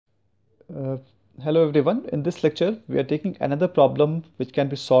Uh, Hello everyone. In this lecture, we are taking another problem which can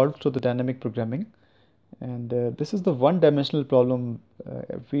be solved through the dynamic programming. And this is the one-dimensional problem.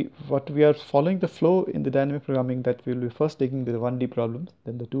 What we are following the flow in the dynamic programming, that we will be first taking the 1D problems,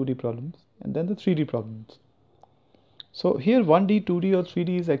 then the 2D problems, and then the 3D problems. So here 1D, 2D or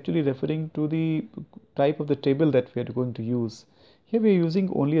 3D is actually referring to the type of the table that we are going to use. Here we are using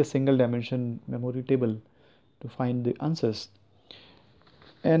only a single dimension memory table to find the answers.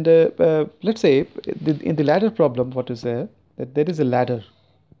 And let's say in the ladder problem, what is there? That there is a ladder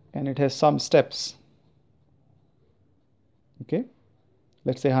and it has some steps. Okay,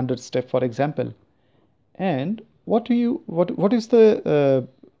 let's say 100 step, for example. And what is the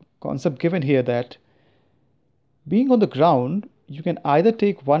concept given here, that being on the ground, you can either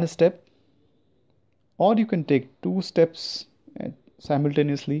take one step or you can take two steps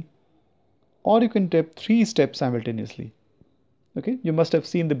simultaneously, or you can take three steps simultaneously. Okay, you must have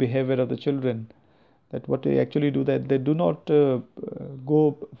seen the behavior of the children, that what they actually do, that they do not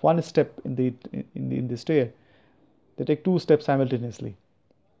go one step in the stair. They take two steps simultaneously.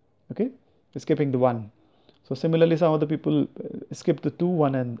 Okay, skipping the one. So similarly, some of the people skip the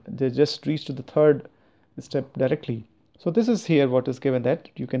one and they just reach to the third step directly. So this is here what is given, that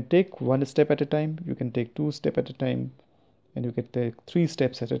you can take one step at a time, you can take two steps at a time, and you can take three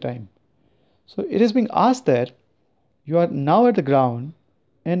steps at a time. So it is being asked that you are now at the ground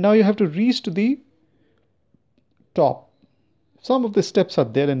and now you have to reach to the top. Some of the steps are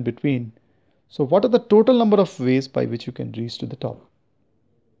there in between. So what are the total number of ways by which you can reach to the top?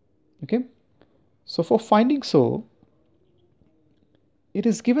 Okay. So for finding so, it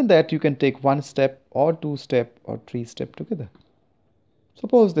is given that you can take one step or two step or three step together.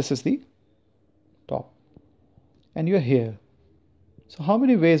 Suppose this is the top and you are here. So how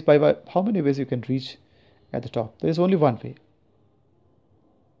many ways how many ways you can reach at the top? There is only one way.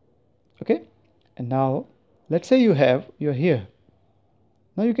 Okay. And now let's say you're here.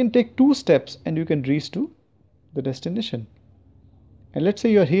 Now you can take two steps and you can reach to the destination. And let's say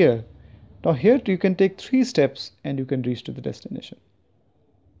you're here. Now here you can take three steps and you can reach to the destination.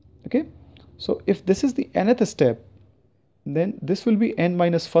 Okay. So if this is the nth step, then this will be n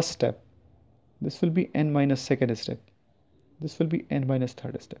minus first step. This will be n minus second step. This will be n minus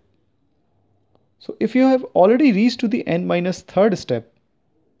third step. So if you have already reached to the n minus third step,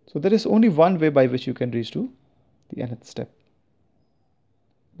 so there is only one way by which you can reach to the nth step,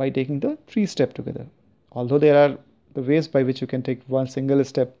 by taking the three step together. Although there are the ways by which you can take one single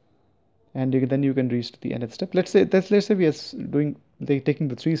step and then you can reach to the nth step. Let's say we are taking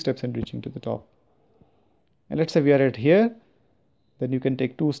the three steps and reaching to the top. And let's say we are at here, then you can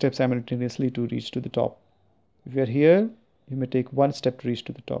take two steps simultaneously to reach to the top. If you are here, you may take one step to reach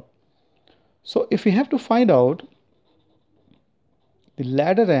to the top. So if we have to find out the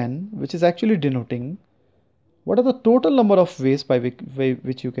ladder n, which is actually denoting what are the total number of ways by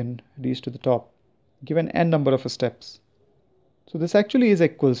which you can reach to the top, given n number of steps. So this actually is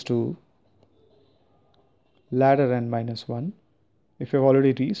equals to ladder n minus 1. If you have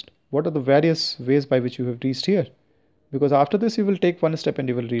already reached, what are the various ways by which you have reached here? Because after this you will take one step and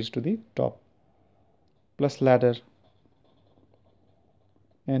you will reach to the top, plus ladder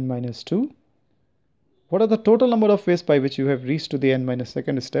n minus 2. What are the total number of ways by which you have reached to the n minus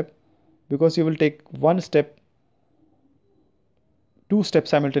second step? Because you will take one step, two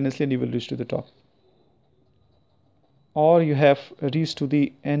steps simultaneously and you will reach to the top. Or you have reached to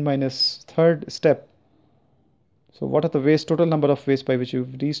the n minus third step. So what are the ways, total number of ways by which you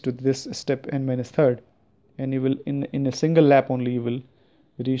have reached to this step n minus third, and you will in a single lap only you will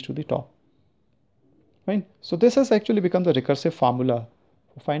reach to the top. Fine. So this has actually become the recursive formula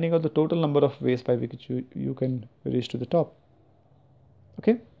for finding out the total number of ways by which you can reach to the top.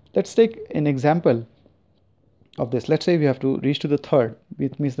 Okay, let's take an example of this. Let's say we have to reach to the third,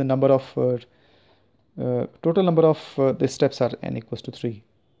 which means the number of total number of the steps are n equals to 3.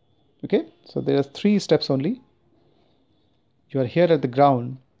 Okay, so there are three steps only. You are here at the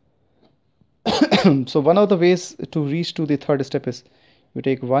ground. So one of the ways to reach to the third step is you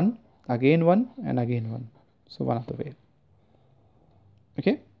take one, again one, and again one. So one of the way.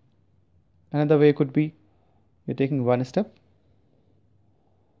 Okay, another way could be you're taking one step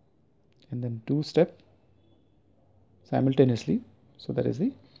and then two step simultaneously. So that is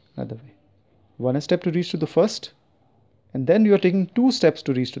the another way. One step to reach to the first, and then you are taking two steps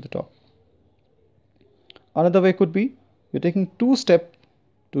to reach to the top. Another way could be you're taking two steps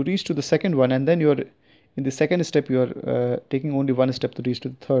to reach to the second one, and then you are in the second step you are taking only one step to reach to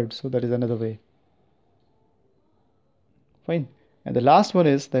the third. So that is another way. Fine. And the last one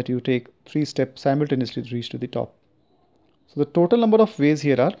is that you take three steps simultaneously to reach to the top. So the total number of ways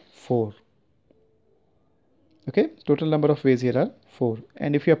here are 4. Okay, total number of ways here are 4.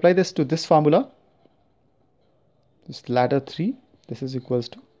 And if you apply this to this formula, this ladder 3, this is equals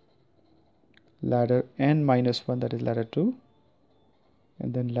to ladder n minus 1, that is ladder 2,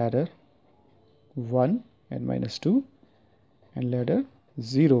 and then ladder 1 n minus 2, and ladder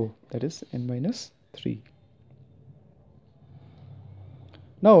 0, that is n minus 3.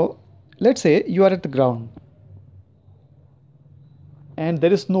 Now let's say you are at the ground and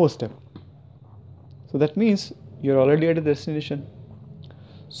there is no step, so that means you're already at a destination.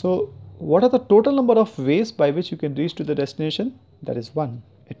 So what are the total number of ways by which you can reach to the destination? That is 1.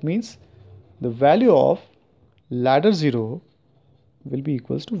 It means the value of ladder 0 will be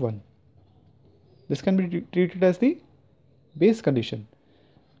equals to 1. This can be treated as the base condition.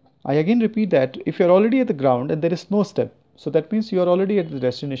 I again repeat that if you are already at the ground and there is no step, so that means you are already at the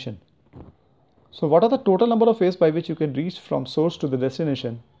destination. So what are the total number of ways by which you can reach from source to the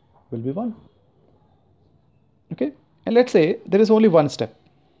destination? Will be 1. Okay, and let's say there is only one step.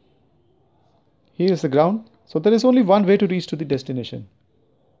 Here is the ground, so there is only one way to reach to the destination.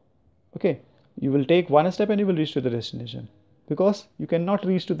 Okay, you will take one step and you will reach to the destination, because you cannot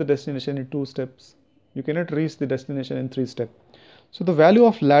reach to the destination in 2 steps. You cannot reach the destination in 3 steps. So the value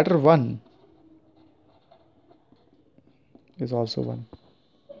of ladder 1 is also 1.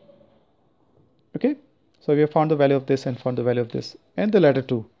 Okay, so we have found the value of this and found the value of this, and the ladder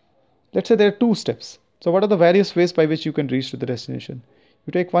 2. Let's say there are 2 steps. So what are the various ways by which you can reach to the destination?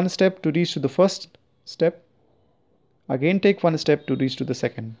 You take one step to reach to the first step, again take one step to reach to the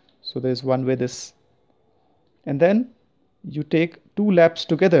second. So there is one way this, and then you take 2 laps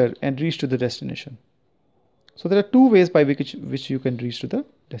together and reach to the destination. So there are 2 ways by which you can reach to the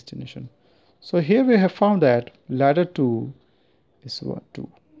destination. So here we have found that ladder 2 is 1, 2.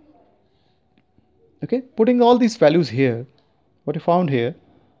 Okay, putting all these values here, what you found here,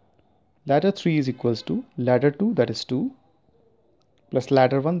 ladder 3 is equals to ladder 2, that is 2, plus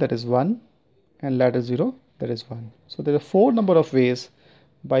ladder 1, that is 1, and ladder 0, that is 1. So there are 4 number of ways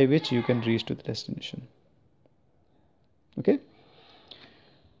by which you can reach to the destination. Okay,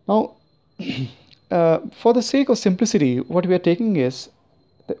 now for the sake of simplicity, what we are taking is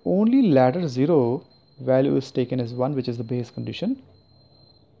the only ladder 0 value is taken as 1, which is the base condition,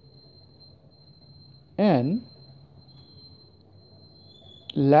 and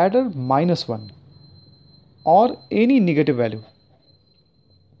ladder minus 1 or any negative value.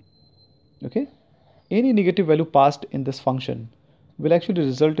 Okay, any negative value passed in this function will actually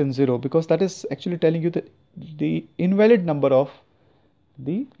result in 0, because that is actually telling you the invalid number of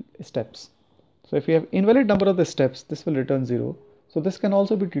the steps. So if you have invalid number of the steps, this will return 0. So this can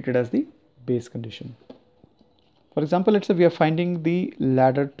also be treated as the base condition. For example, let's say we are finding the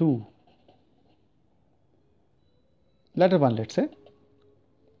ladder 2, ladder 1, let's say.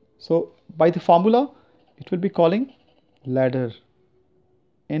 So by the formula, it will be calling ladder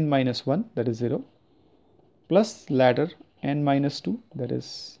n minus 1, that is 0, plus ladder n minus 2, that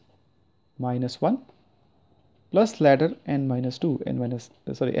is minus 1, plus ladder n minus 2, n minus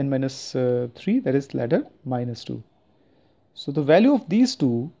 3, that is ladder minus 2. So the value of these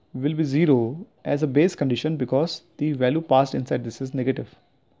two will be 0 as a base condition, because the value passed inside this is negative,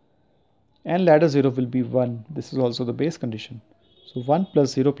 and ladder 0 will be 1. This is also the base condition. So 1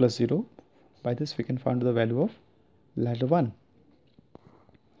 plus 0 plus 0, by this we can find the value of ladder 1.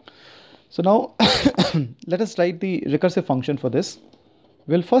 So now let us write the recursive function for this.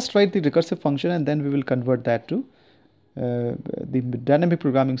 We'll first write the recursive function and then we will convert that to the dynamic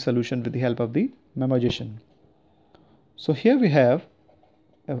programming solution with the help of the memoization. So here we have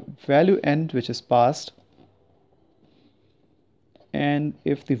a value n which is passed, and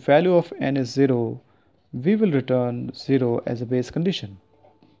if the value of n is 0, we will return 0 as a base condition.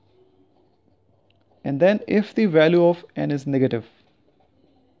 And then if the value of n is negative,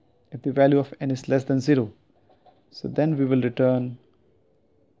 if the value of n is less than 0, so then we will return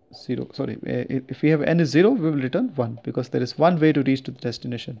 0. Sorry, if we have n is 0, we will return 1, because there is one way to reach to the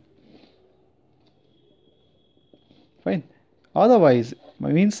destination. Fine. Otherwise,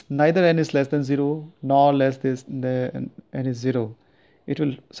 means neither n is less than 0 nor less this n is 0. It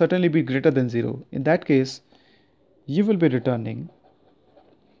will certainly be greater than 0. In that case, you will be returning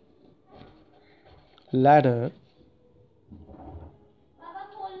ladder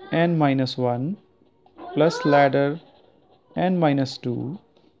n minus 1 plus ladder n minus 2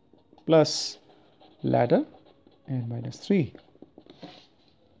 plus ladder n minus 3.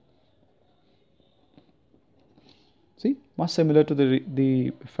 See, much similar to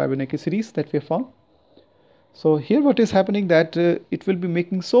the Fibonacci series that we have found. So here what is happening, that it will be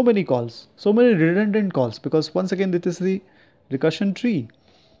making so many calls, so many redundant calls, because once again this is the recursion tree.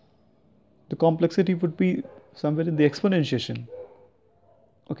 The complexity would be somewhere in the exponentiation.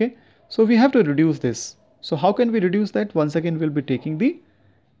 Okay, so we have to reduce this. So how can we reduce that? Once again, we'll be taking the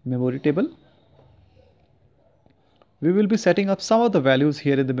memory table. We will be setting up some of the values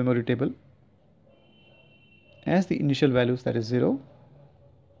here in the memory table as the initial values, that is 0.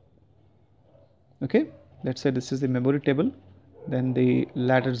 Okay, let's say this is the memory table. Then the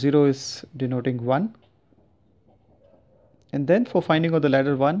ladder 0 is denoting 1. And then for finding out the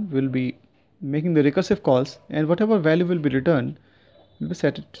ladder 1, we'll be making the recursive calls, and whatever value will be returned will be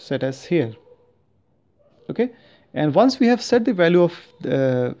set as here. Okay, and once we have set the value of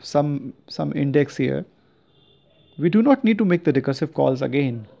some index here, we do not need to make the recursive calls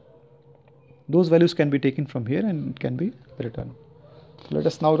again. Those values can be taken from here and can be returned. Let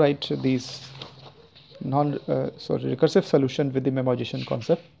us now write these recursive solution with the memoization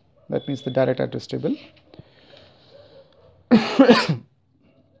concept. That means the direct address table.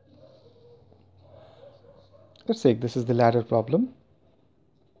 Let's say this is the ladder problem.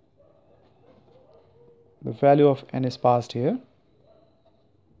 The value of n is passed here,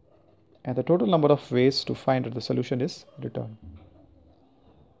 and the total number of ways to find out the solution is returned.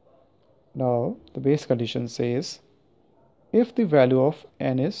 Now the base condition says if the value of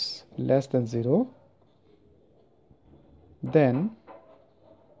n is less than 0, then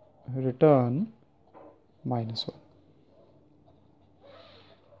return -1.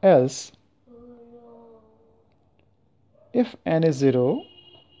 Else, if n is 0,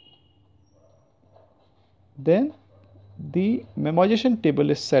 then the memoization table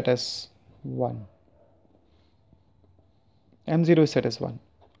is set as 1. M0 is set as 1.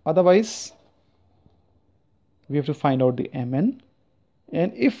 Otherwise, we have to find out the mn.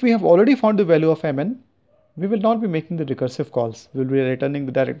 And if we have already found the value of mn, we will not be making the recursive calls. We will be returning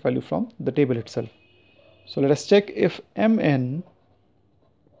the direct value from the table itself. So let us check if mn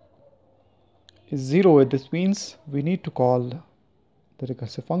is 0. This means we need to call the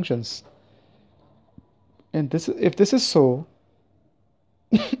recursive functions. And if this is so,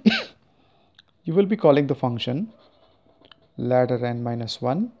 you will be calling the function ladder n minus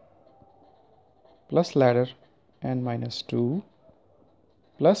 1 plus ladder n minus 2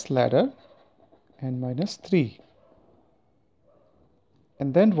 plus ladder n minus 3.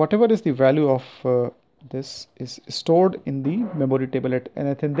 And then whatever is the value of this is stored in the memory table at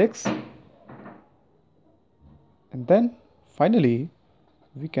nth index. And then finally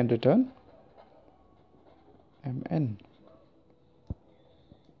we can return mn.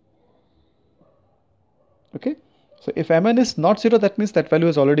 Okay, so if mn is not 0, that means that value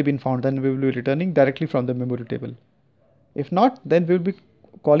has already been found. Then we will be returning directly from the memory table. If not, then we will be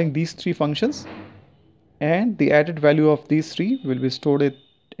calling these three functions, and the added value of these three will be stored at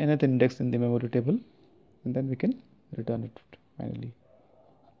nth index in the memory table, and then we can return it finally.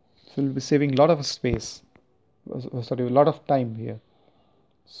 So we'll be saving a lot of space, a lot of time here.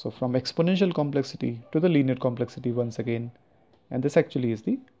 So from exponential complexity to the linear complexity once again, and this actually is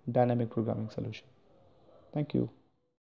the dynamic programming solution. Thank you.